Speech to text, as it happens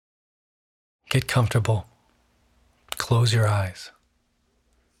Get comfortable, close your eyes,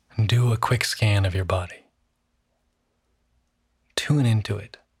 and do a quick scan of your body. Tune into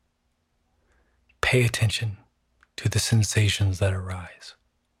it. Pay attention to the sensations that arise.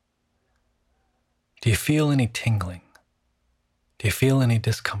 Do you feel any tingling? Do you feel any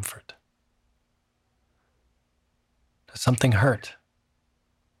discomfort? Does something hurt?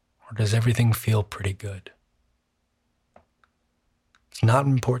 Or does everything feel pretty good? It's not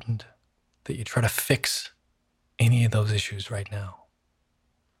important that you try to fix any of those issues right now.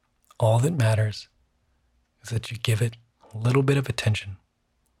 All that matters is that you give it a little bit of attention,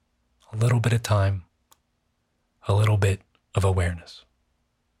 a little bit of time, a little bit of awareness.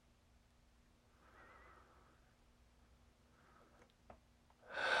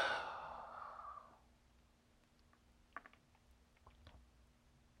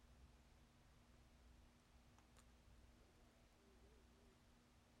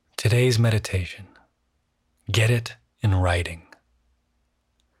 Today's meditation, get it in writing.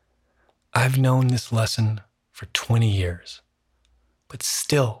 I've known this lesson for 20 years, but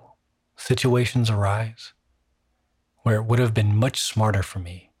still situations arise where it would have been much smarter for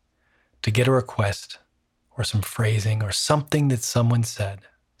me to get a request or some phrasing or something that someone said,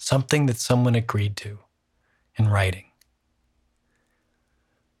 something that someone agreed to in writing.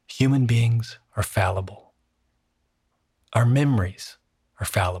 Human beings are fallible. Our memories are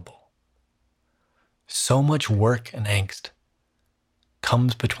fallible. So much work and angst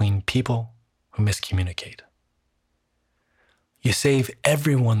comes between people who miscommunicate. You save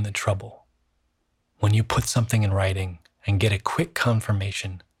everyone the trouble when you put something in writing and get a quick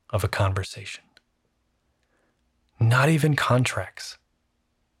confirmation of a conversation. Not even contracts.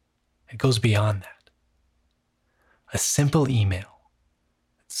 It goes beyond that. A simple email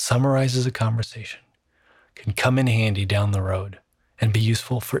that summarizes a conversation can come in handy down the road and be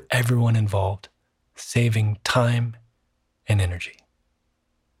useful for everyone involved, saving time and energy.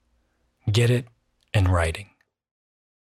 Get it in writing.